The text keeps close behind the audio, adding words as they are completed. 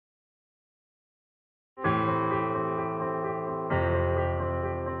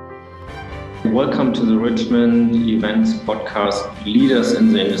Welcome to the Richmond Events Podcast, Leaders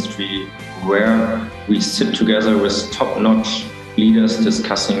in the Industry, where we sit together with top-notch leaders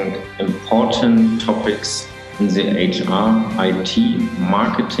discussing important topics in the HR, IT,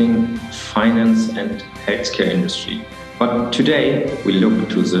 marketing, finance, and healthcare industry. But today we look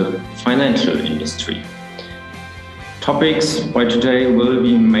to the financial industry. Topics by today will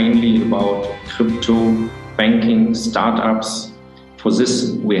be mainly about crypto, banking, startups. For this,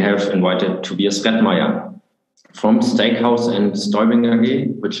 we have invited Tobias Rethmeyer from StakeHaus and Steubing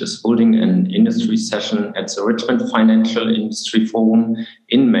AG, which is holding an industry session at the Richmond Financial Industry Forum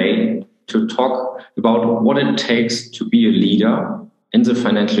in May to talk about what it takes to be a leader in the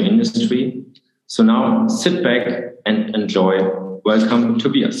financial industry. So now sit back and enjoy. Welcome,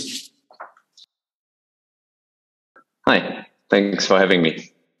 Tobias. Hi, thanks for having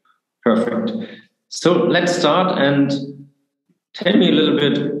me. Perfect. So let's start and tell me a little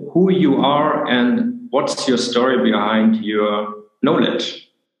bit who you are and what's your story behind your knowledge.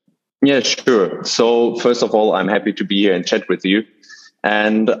 Yeah, sure. So first of all, I'm happy to be here and chat with you.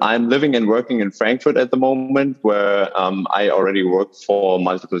 And I'm living and working in Frankfurt at the moment, where I already work for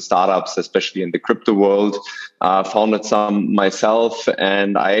multiple startups, especially in the crypto world. Founded some myself,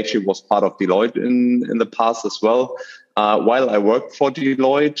 and I actually was part of Deloitte in the past as well. While I worked for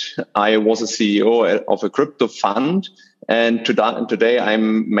Deloitte, I was a CEO of a crypto fund. And today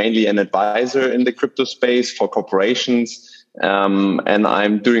I'm mainly an advisor in the crypto space for corporations. And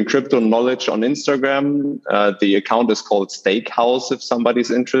I'm doing crypto knowledge on Instagram. The account is called StakeHaus if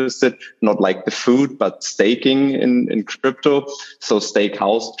somebody's interested, not like the food, but staking in crypto. So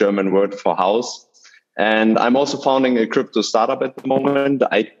StakeHaus, German word for house. And I'm also founding a crypto startup at the moment.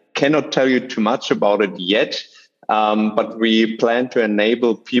 I cannot tell you too much about it yet. But we plan to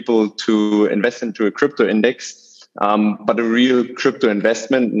enable people to invest into a crypto index, but a real crypto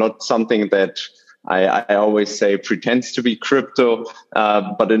investment, not something that I always say pretends to be crypto,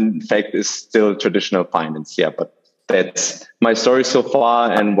 but in fact is still traditional finance. Yeah, but that's my story so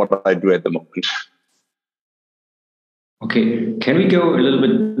far and what I do at the moment. Okay, can we go a little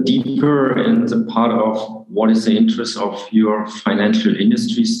bit deeper in the part of what is the interest of your financial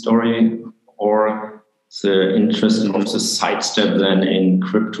industry story, or the interest of the sidestep then in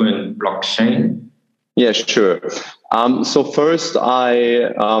crypto and blockchain? Yeah, sure. So first,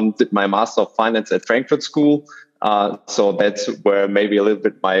 I did my Master of Finance at Frankfurt School. So that's where maybe a little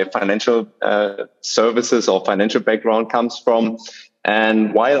bit my financial services or financial background comes from.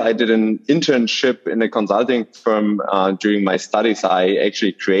 And while I did an internship in a consulting firm during my studies, I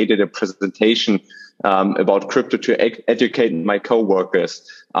actually created a presentation about crypto to educate my coworkers.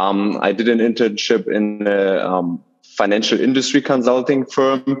 I did an internship in a financial industry consulting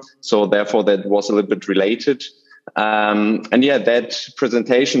firm, so therefore that was a little bit related. And yeah, that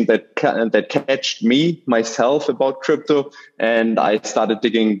presentation that catched me myself about crypto, and I started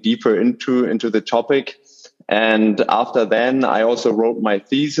digging deeper into the topic. And after then, I also wrote my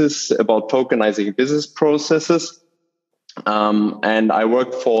thesis about tokenizing business processes. And I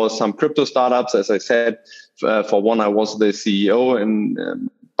worked for some crypto startups. As I said, for one, I was the CEO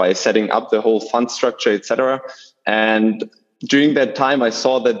by setting up the whole fund structure, etc. And during that time, I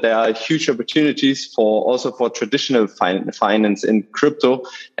saw that there are huge opportunities for traditional finance in crypto.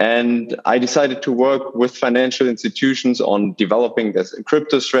 And I decided to work with financial institutions on developing this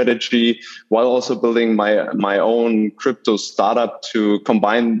crypto strategy while also building my own crypto startup to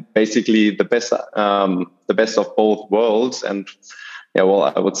combine basically the best of both worlds. And yeah, well,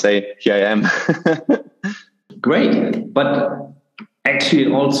 I would say here I am. Great. But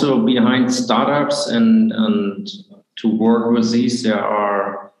actually also behind startups and to work with these, there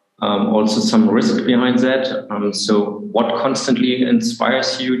are also some risk behind that. So what constantly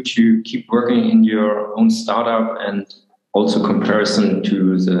inspires you to keep working in your own startup, and also comparison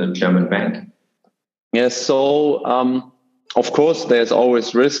to the German bank? Yes, so of course, there's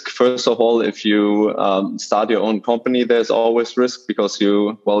always risk. First of all, if you start your own company, there's always risk because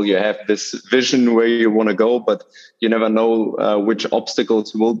you have this vision where you want to go, but you never know which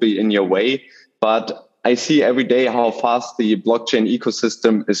obstacles will be in your way. But I see every day how fast the blockchain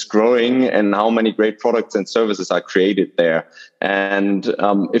ecosystem is growing and how many great products and services are created there. And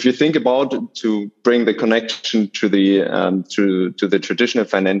if you think about to bring the connection to the traditional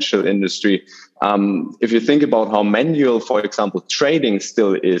financial industry, if you think about how manual, for example, trading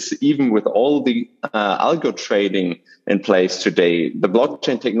still is, even with all the algo trading in place today, the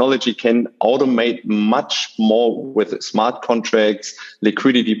blockchain technology can automate much more with smart contracts,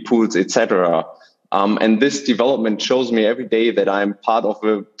 liquidity pools, etc. And this development shows me every day that I'm part of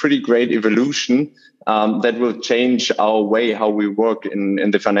a pretty great evolution that will change our way how we work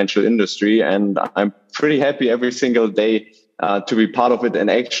in the financial industry. And I'm pretty happy every single day to be part of it and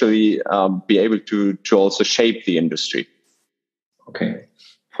actually be able to also shape the industry. Okay.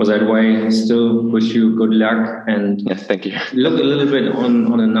 For that way, still wish you good luck, and yes, thank you. Look a little bit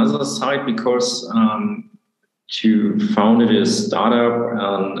on another side, because to found a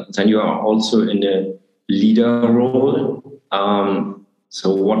startup, then you are also in a leader role.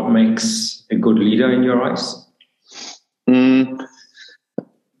 So what makes a good leader in your eyes?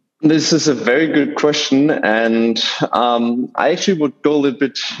 This is a very good question. And I actually would go a little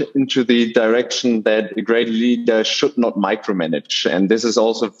bit into the direction that a great leader should not micromanage. And this is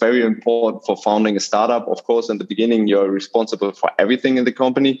also very important for founding a startup. Of course, in the beginning, you're responsible for everything in the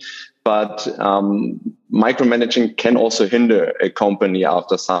company. But micromanaging can also hinder a company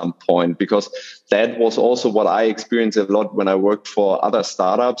after some point, because that was also what I experienced a lot when I worked for other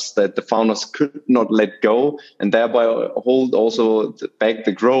startups, that the founders could not let go and thereby hold also back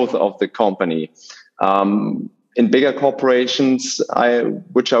the growth of the company. In bigger corporations,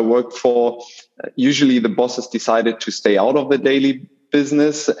 which I worked for, usually the bosses decided to stay out of the daily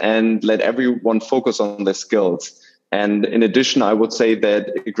business and let everyone focus on their skills. And in addition, I would say that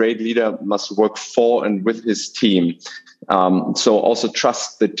a great leader must work for and with his team. So also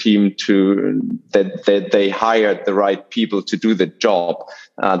trust the team that they hired the right people to do the job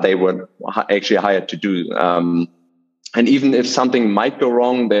they were actually hired to do. And even if something might go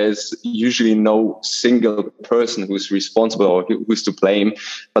wrong, there's usually no single person who's responsible or who's to blame,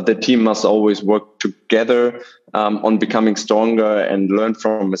 but the team must always work together on becoming stronger and learn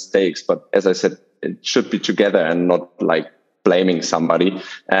from mistakes. But as I said, it should be together and not like blaming somebody.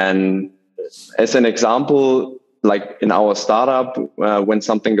 And as an example, like in our startup, when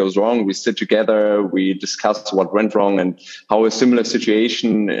something goes wrong, we sit together, we discuss what went wrong and how a similar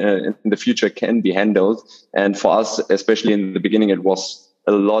situation in the future can be handled. And for us, especially in the beginning, it was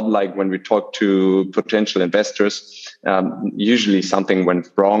a lot like when we talk to potential investors, usually something went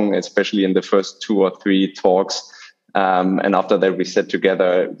wrong, especially in the first 2 or 3 talks. And after that, we sat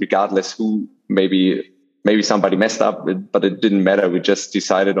together, regardless who, maybe somebody messed up, but it didn't matter. We just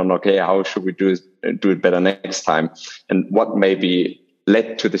decided on, okay, how should we do it better next time? And what maybe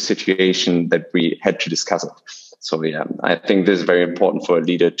led to the situation that we had to discuss it. So yeah, I think this is very important for a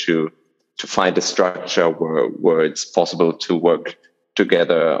leader to find a structure where it's possible to work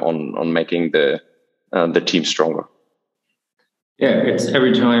together on making the team stronger. Yeah, it's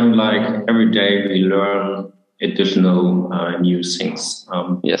every time, like every day we learn additional new things.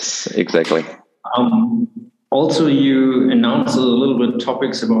 Yes, exactly. Also, you announced a little bit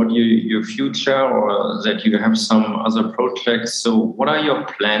topics about your future, or that you have some other projects. So what are your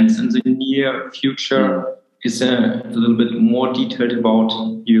plans in the near future? Is there a little bit more detailed about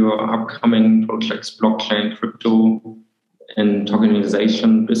your upcoming projects, blockchain, crypto, and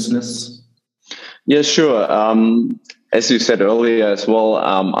tokenization business? Yeah, sure. As you said earlier as well,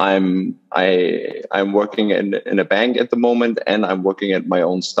 I'm working in a bank at the moment, and I'm working at my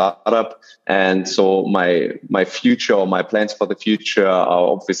own startup. And so my future, or my plans for the future, are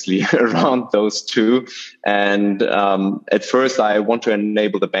obviously around those two. And at first, I want to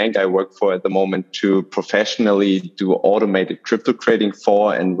enable the bank I work for at the moment to professionally do automated crypto trading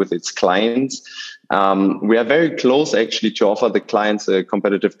for and with its clients. We are very close actually to offer the clients a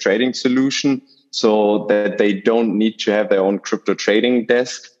competitive trading solution, so that they don't need to have their own crypto trading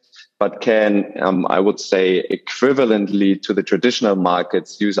desk, but can, I would say, equivalently to the traditional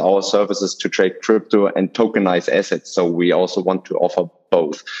markets, use our services to trade crypto and tokenize assets. So we also want to offer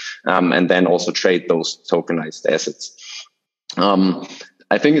both, and then also trade those tokenized assets.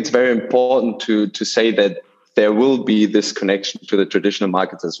 I think it's very important to say that there will be this connection to the traditional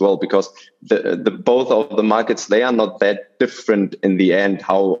markets as well, because the both of the markets, they are not that different in the end,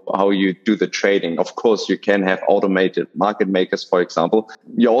 how you do the trading. Of course, you can have automated market makers, for example.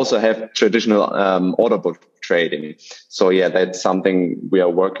 You also have traditional order book trading. So yeah, that's something we are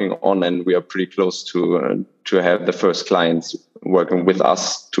working on, and we are pretty close to have the first clients working with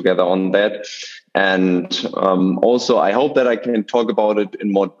us together on that. And also, I hope that I can talk about it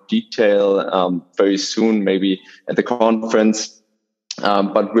in more detail very soon, maybe at the conference.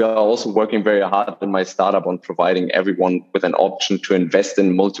 But we are also working very hard in my startup on providing everyone with an option to invest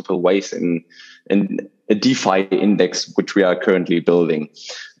in multiple ways in a DeFi index, which we are currently building.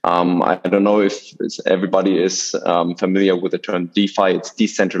 I don't know if everybody is familiar with the term DeFi. It's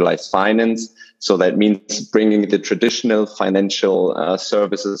decentralized finance. So that means bringing the traditional financial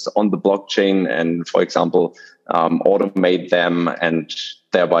services on the blockchain and, for example, automate them and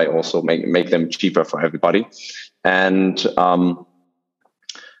thereby also make them cheaper for everybody. And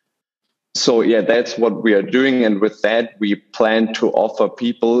so, yeah, that's what we are doing. And with that, we plan to offer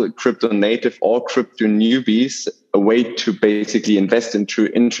people, crypto native or crypto newbies, a way to basically invest into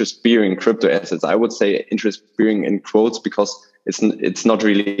interest-bearing crypto assets. I would say interest-bearing in quotes because it's not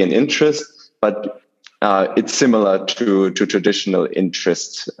really an interest, but it's similar to traditional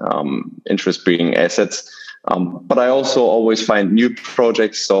interest-bearing assets. But I also always find new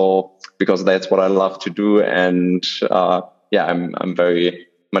projects, so because that's what I love to do. And I'm very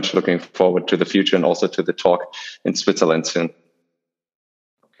much looking forward to the future and also to the talk in Switzerland soon.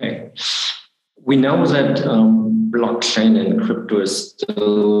 Okay. We know that blockchain and crypto is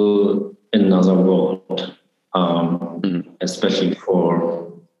still another world, especially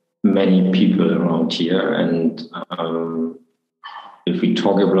for many people around here. And if we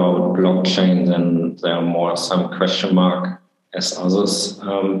talk about blockchain, then there are more some question mark as others.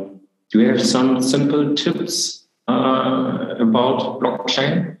 Do you have some simple tips about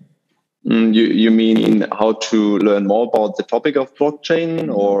blockchain? You mean how to learn more about the topic of blockchain,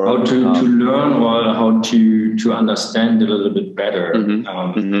 or how to learn, or how to understand a little bit better?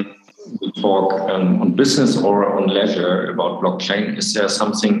 We talk on business or on leisure about blockchain. Is there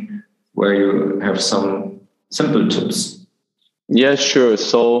something where you have some simple tips? Yeah, sure.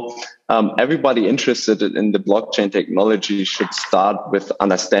 So everybody interested in the blockchain technology should start with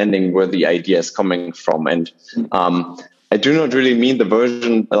understanding where the idea is coming from. And I do not really mean the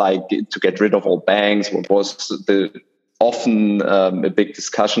version like to get rid of all banks, what was often a big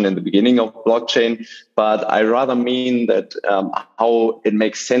discussion in the beginning of blockchain, but I rather mean that how it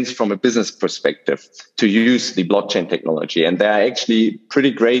makes sense from a business perspective to use the blockchain technology. And there are actually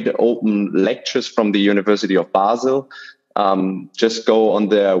pretty great open lectures from the University of Basel. Just go on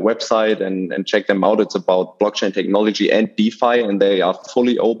their website and check them out. It's about blockchain technology and DeFi, and they are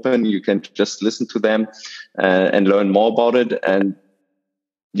fully open. You can just listen to them and learn more about it. And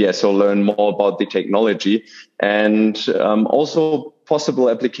so learn more about the technology and also possible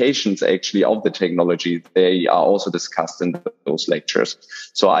applications actually of the technology. They are also discussed in those lectures.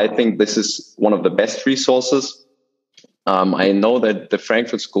 So I think this is one of the best resources. I know that the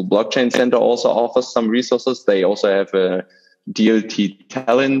Frankfurt School Blockchain Center also offers some resources. They also have a DLT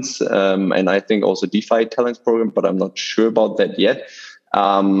Talents and I think also DeFi Talents program, but I'm not sure about that yet.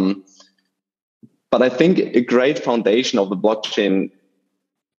 But I think a great foundation of the blockchain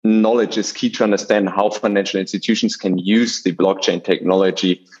knowledge is key to understand how financial institutions can use the blockchain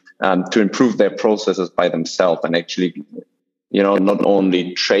technology to improve their processes by themselves and actually, not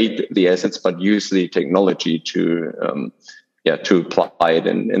only trade the assets, but use the technology to apply it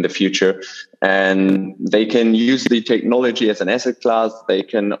in the future. And they can use the technology as an asset class. They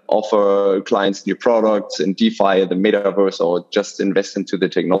can offer clients new products in DeFi, the metaverse, or just invest into the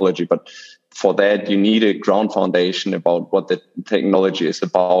technology. But for that, you need a ground foundation about what the technology is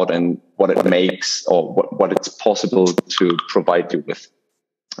about and what it makes or what it's possible to provide you with,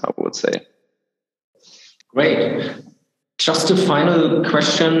 I would say. Great. Just a final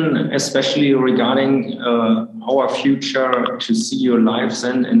question, especially regarding our future, to see you live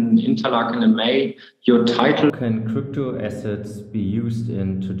then in Interlaken in May. Your title: Can crypto assets be used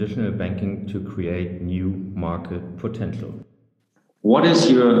in traditional banking to create new market potential? What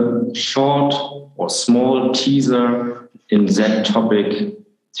is your short or small teaser in that topic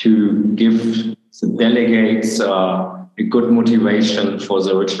to give the delegates a good motivation for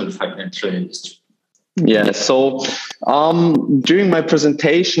the Richmond Financial Industry? Yeah, so during my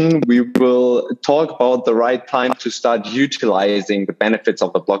presentation, we will talk about the right time to start utilizing the benefits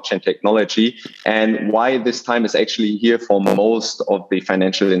of the blockchain technology and why this time is actually here for most of the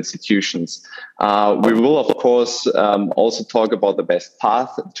financial institutions. We will, of course, also talk about the best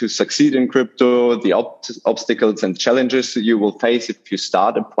path to succeed in crypto, the obstacles and challenges you will face if you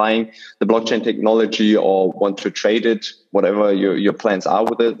start applying the blockchain technology or want to trade it, whatever your plans are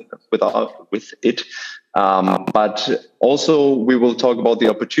with it. But also we will talk about the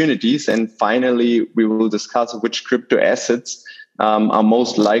opportunities, and finally we will discuss which crypto assets are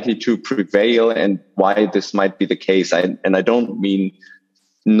most likely to prevail and why this might be the case. And I don't mean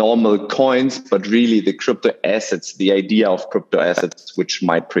normal coins, but really the crypto assets, the idea of crypto assets, which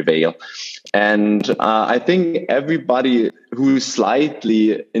might prevail. And I think everybody who is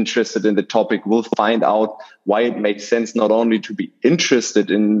slightly interested in the topic will find out why it makes sense not only to be interested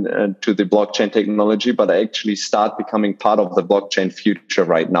in to the blockchain technology, but actually start becoming part of the blockchain future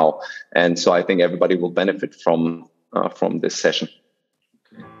right now. And so I think everybody will benefit from this session.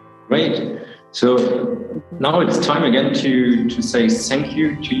 Great. So now it's time again to say thank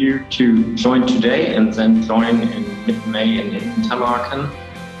you to you to join today and then join in mid-May in Interlaken.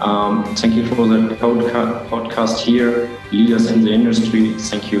 Thank you for the podcast here, Leaders in the Industry.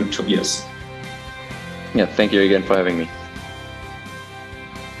 Thank you, Tobias. Yeah, thank you again for having me.